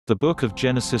The Book of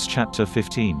Genesis chapter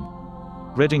 15.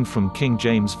 Reading from King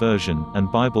James Version and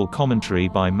Bible commentary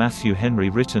by Matthew Henry,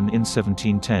 written in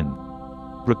 1710.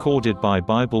 Recorded by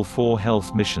Bible for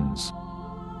Health Missions.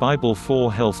 Bible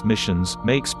for Health Missions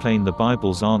makes plain the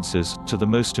Bible's answers to the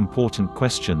most important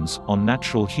questions on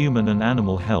natural human and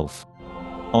animal health,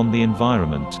 on the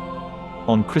environment,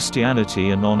 on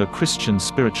Christianity and on a Christian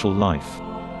spiritual life,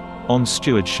 on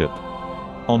stewardship,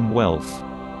 on wealth,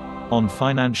 on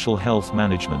financial health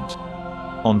management,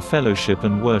 on fellowship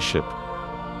and worship,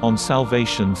 on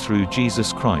salvation through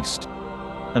Jesus Christ,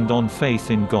 and on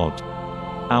faith in God.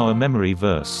 Our memory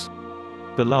verse.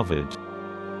 Beloved,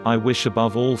 I wish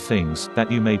above all things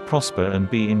that you may prosper and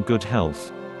be in good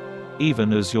health,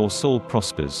 even as your soul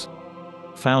prospers.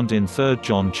 Found in 3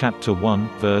 John chapter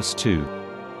 1, verse 2.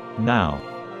 Now,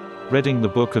 reading the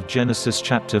book of Genesis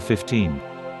chapter 15.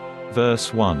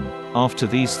 Verse 1. After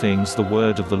these things the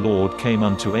word of the Lord came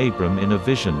unto Abram in a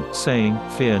vision, saying,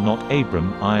 Fear not,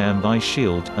 Abram, I am thy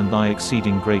shield, and thy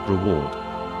exceeding great reward.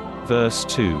 Verse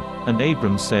 2. And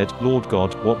Abram said, Lord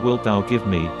God, what wilt thou give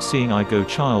me, seeing I go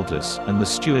childless, and the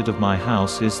steward of my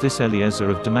house is this Eliezer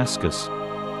of Damascus?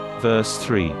 Verse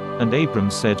 3. And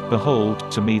Abram said, Behold,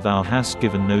 to me thou hast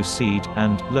given no seed,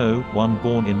 and, lo, one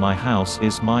born in my house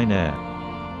is mine heir.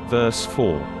 Verse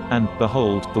 4. And,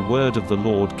 behold, the word of the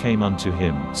Lord came unto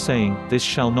him, saying, This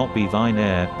shall not be thine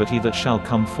heir, but he that shall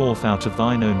come forth out of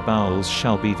thine own bowels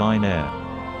shall be thine heir.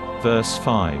 Verse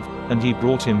 5. And he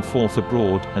brought him forth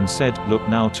abroad, and said, Look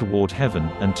now toward heaven,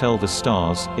 and tell the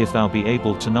stars, if thou be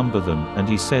able to number them. And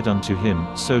he said unto him,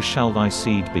 So shall thy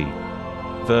seed be.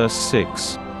 Verse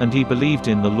 6. And he believed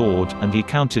in the Lord, and he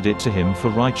counted it to him for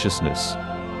righteousness.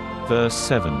 Verse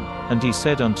 7. And he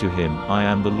said unto him, I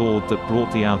am the Lord that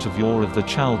brought thee out of Ur of the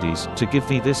Chaldees, to give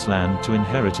thee this land to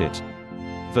inherit it.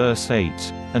 Verse 8.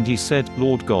 And he said,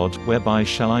 Lord God, whereby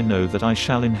shall I know that I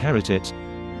shall inherit it?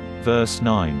 Verse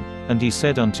 9. And he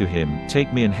said unto him,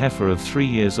 Take me an heifer of 3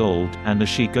 years old, and a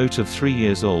she-goat of 3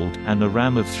 years old, and a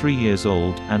ram of 3 years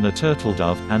old, and a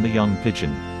turtle-dove, and a young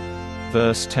pigeon.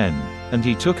 Verse 10. And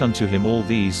he took unto him all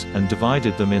these, and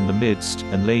divided them in the midst,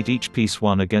 and laid each piece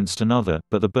one against another,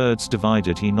 but the birds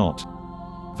divided he not.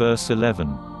 Verse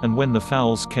 11. And when the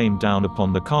fowls came down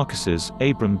upon the carcasses,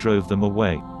 Abram drove them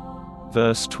away.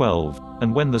 Verse 12.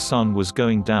 And when the sun was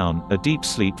going down, a deep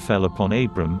sleep fell upon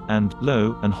Abram, and,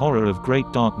 lo, an horror of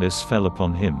great darkness fell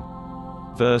upon him.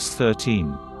 Verse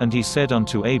 13. And he said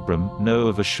unto Abram, Know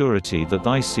of a surety that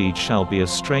thy seed shall be a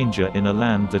stranger in a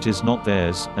land that is not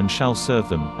theirs, and shall serve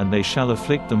them, and they shall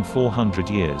afflict them 400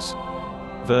 years.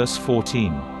 Verse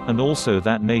 14. And also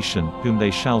that nation, whom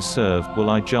they shall serve, will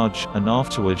I judge, and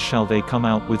afterward shall they come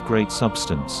out with great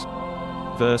substance.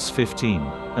 Verse 15.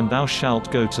 And thou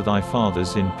shalt go to thy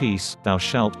fathers in peace, thou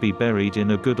shalt be buried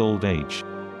in a good old age.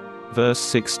 Verse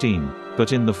 16.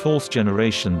 But in the 4th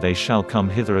generation they shall come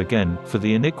hither again, for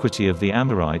the iniquity of the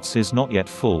Amorites is not yet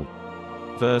full.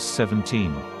 Verse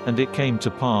 17. And it came to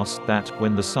pass, that,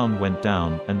 when the sun went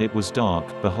down, and it was dark,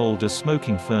 behold a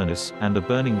smoking furnace, and a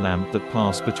burning lamp that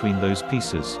passed between those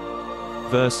pieces.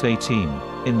 Verse 18.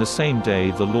 In the same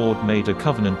day the Lord made a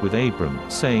covenant with Abram,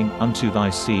 saying, Unto thy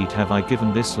seed have I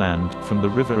given this land, from the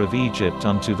river of Egypt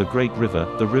unto the great river,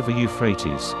 the river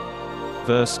Euphrates.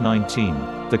 Verse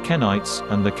 19. The Kenites,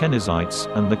 and the Kenizzites,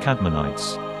 and the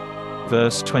Cadmonites.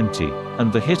 Verse 20.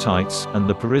 And the Hittites, and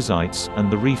the Perizzites,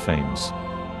 and the Rephaims.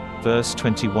 Verse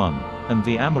 21. And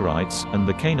the Amorites, and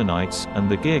the Canaanites, and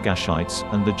the Girgashites,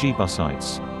 and the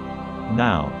Jebusites.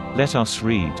 Now, let us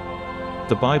read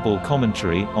the Bible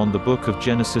commentary on the book of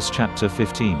Genesis chapter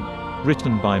 15.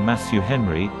 Written by Matthew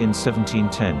Henry, in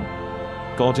 1710.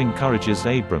 God encourages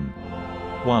Abram.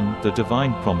 1. The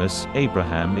divine promise,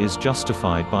 Abraham is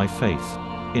justified by faith.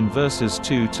 In verses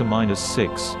 2 to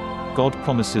 -6, God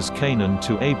promises Canaan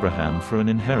to Abraham for an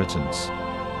inheritance.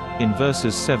 In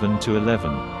verses 7 to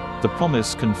 11, the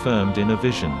promise confirmed in a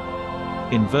vision.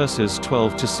 In verses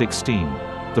 12 to 16,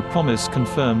 the promise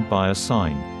confirmed by a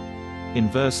sign. In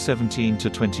verse 17 to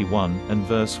 21 and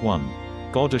verse 1,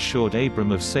 God assured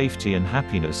Abram of safety and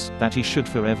happiness, that he should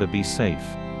forever be safe.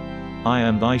 I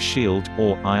am thy shield,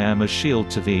 or I am a shield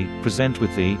to thee, present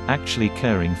with thee, actually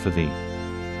caring for thee.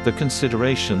 The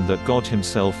consideration that God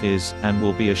himself is, and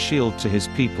will be a shield to his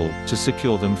people, to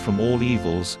secure them from all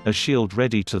evils, a shield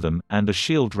ready to them, and a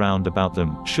shield round about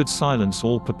them, should silence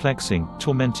all perplexing,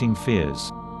 tormenting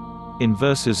fears. In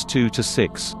verses 2 to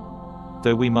 6,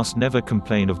 though we must never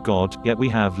complain of God, yet we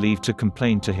have leave to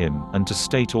complain to him, and to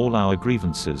state all our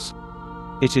grievances.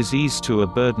 It is ease to a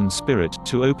burdened spirit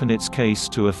to open its case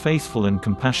to a faithful and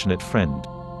compassionate friend.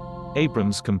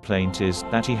 Abram's complaint is,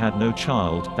 that he had no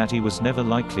child, that he was never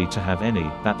likely to have any,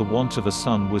 that the want of a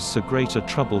son was so great a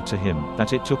trouble to him,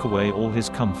 that it took away all his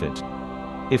comfort.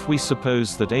 If we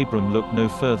suppose that Abram looked no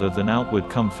further than outward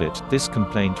comfort, this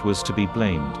complaint was to be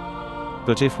blamed.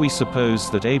 But if we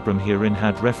suppose that Abram herein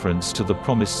had reference to the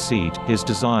promised seed, his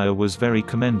desire was very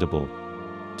commendable.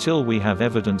 Till we have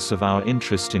evidence of our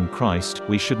interest in Christ,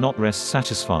 we should not rest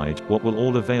satisfied. What will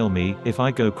all avail me, if I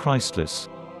go Christless?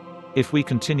 If we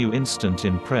continue instant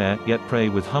in prayer, yet pray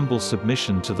with humble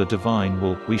submission to the divine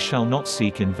will, we shall not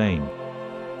seek in vain.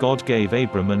 God gave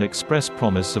Abram an express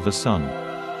promise of a son.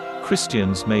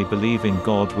 Christians may believe in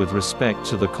God with respect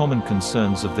to the common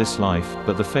concerns of this life,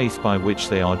 but the faith by which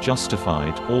they are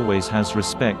justified always has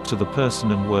respect to the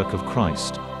person and work of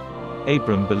Christ.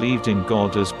 Abram believed in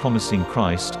God as promising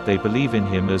Christ, they believe in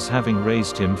him as having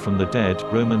raised him from the dead.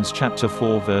 Romans chapter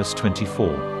 4 verse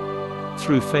 24.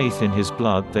 Through faith in his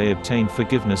blood they obtain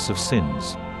forgiveness of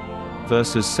sins.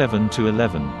 Verses 7 to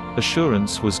 11.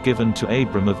 Assurance was given to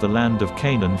Abram of the land of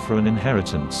Canaan for an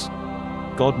inheritance.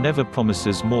 God never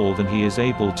promises more than he is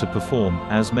able to perform,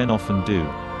 as men often do.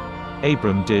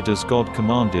 Abram did as God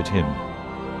commanded him.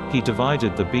 He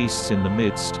divided the beasts in the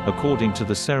midst, according to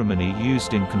the ceremony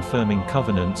used in confirming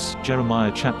covenants.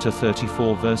 Jeremiah chapter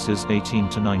 34 verses 18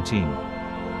 to 19.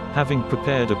 Having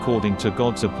prepared according to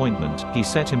God's appointment, he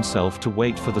set himself to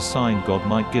wait for the sign God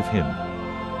might give him.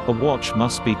 A watch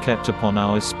must be kept upon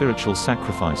our spiritual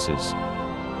sacrifices.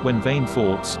 When vain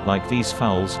thoughts, like these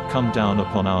fowls, come down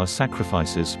upon our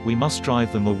sacrifices, we must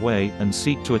drive them away, and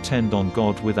seek to attend on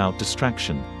God without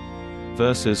distraction.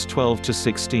 Verses 12 to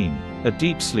 16. A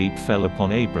deep sleep fell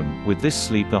upon Abram, with this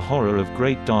sleep a horror of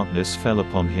great darkness fell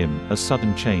upon him, a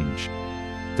sudden change.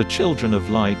 The children of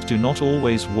light do not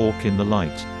always walk in the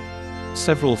light.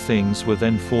 Several things were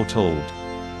then foretold.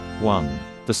 1.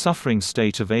 The suffering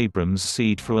state of Abram's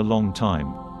seed for a long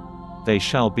time. They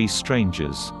shall be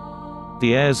strangers.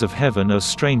 The heirs of heaven are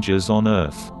strangers on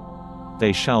earth.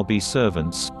 They shall be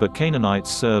servants, but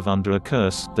Canaanites serve under a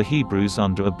curse, the Hebrews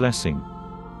under a blessing.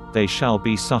 They shall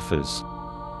be sufferers.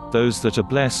 Those that are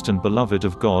blessed and beloved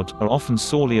of God, are often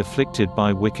sorely afflicted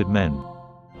by wicked men.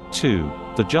 2.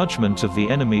 The judgment of the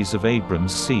enemies of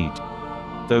Abram's seed.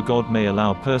 Though God may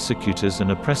allow persecutors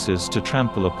and oppressors to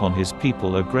trample upon his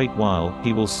people a great while,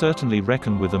 he will certainly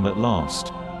reckon with them at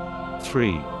last.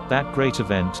 3. That great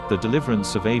event, the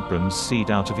deliverance of Abram's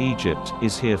seed out of Egypt,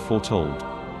 is here foretold.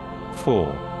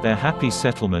 4. Their happy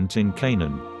settlement in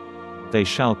Canaan. They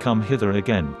shall come hither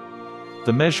again.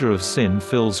 The measure of sin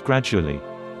fills gradually.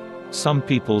 Some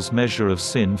people's measure of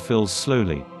sin fills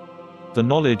slowly. The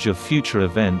knowledge of future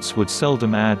events would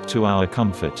seldom add to our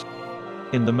comfort.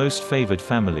 In the most favored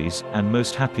families, and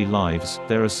most happy lives,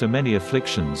 there are so many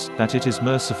afflictions, that it is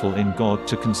merciful in God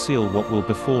to conceal what will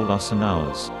befall us and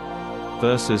ours.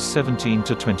 Verses 17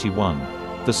 to 21.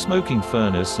 The smoking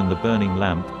furnace and the burning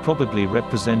lamp probably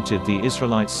represented the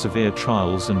Israelites' severe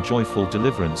trials and joyful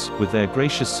deliverance, with their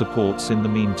gracious supports in the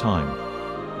meantime.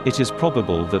 It is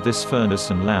probable that this furnace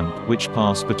and lamp, which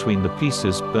passed between the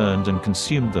pieces, burned and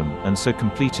consumed them, and so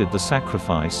completed the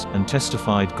sacrifice, and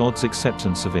testified God's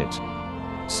acceptance of it.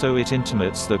 So it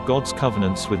intimates that God's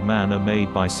covenants with man are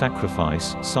made by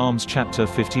sacrifice, Psalms chapter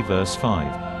 50 verse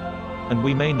 5. And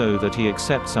we may know that he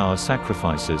accepts our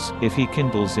sacrifices, if he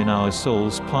kindles in our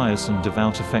souls pious and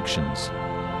devout affections.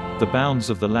 The bounds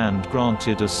of the land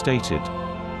granted are stated.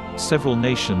 Several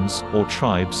nations, or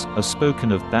tribes, are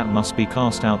spoken of, that must be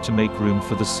cast out to make room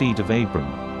for the seed of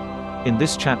Abram. In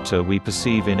this chapter we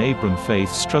perceive in Abram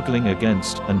faith struggling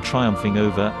against, and triumphing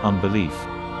over, unbelief.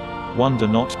 Wonder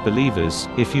not, believers,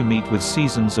 if you meet with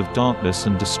seasons of darkness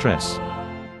and distress.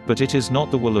 But it is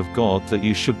not the will of God that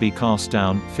you should be cast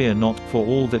down. Fear not, for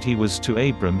all that he was to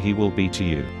Abram he will be to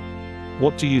you.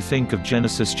 What do you think of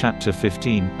Genesis chapter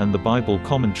 15, and the Bible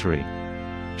commentary?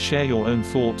 Share your own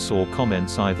thoughts or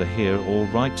comments either here or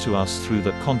write to us through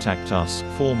the Contact Us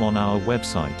form on our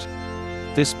website.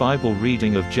 This Bible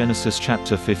reading of Genesis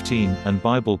chapter 15, and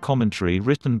Bible commentary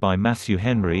written by Matthew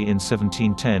Henry in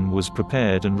 1710 was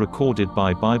prepared and recorded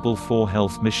by Bible for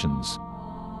Health Missions.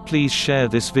 Please share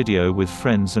this video with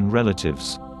friends and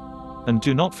relatives. And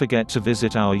do not forget to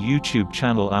visit our YouTube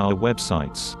channel, our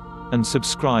websites, and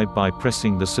subscribe by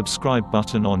pressing the subscribe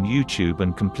button on YouTube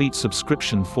and complete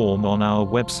subscription form on our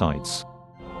websites,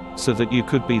 so that you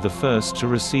could be the first to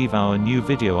receive our new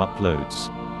video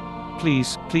uploads.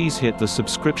 Please hit the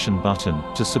subscription button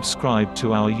to subscribe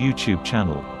to our YouTube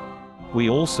channel. We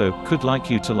also could like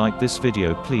you to like this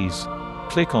video. Please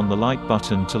click on the like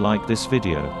button to like this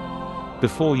video.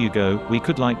 Before you go, we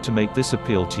could like to make this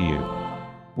appeal to you.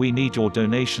 We need your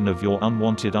donation of your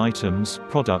unwanted items,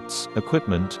 products,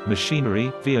 equipment,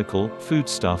 machinery, vehicle,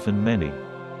 foodstuff and many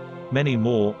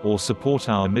more, or support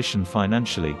our mission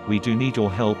financially. We do need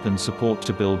your help and support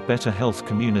to build better health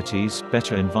communities,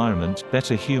 better environment,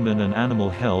 better human and animal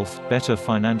health, better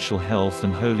financial health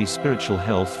and holy spiritual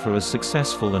health for a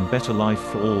successful and better life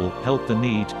for all, help the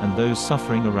need, and those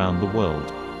suffering around the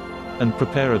world. And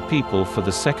prepare a people for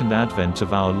the second advent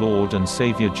of our Lord and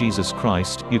Savior Jesus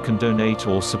Christ. You can donate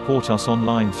or support us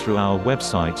online through our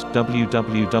website,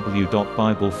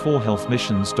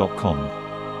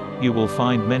 www.bible4healthmissions.com. You will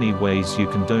find many ways you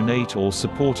can donate or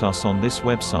support us on this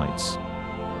website.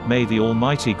 May the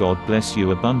Almighty God bless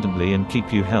you abundantly and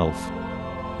keep you health.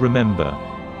 Remember,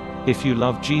 if you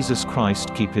love Jesus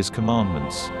Christ, keep His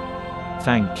commandments.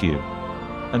 Thank you.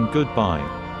 And goodbye.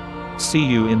 See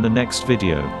you in the next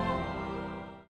video.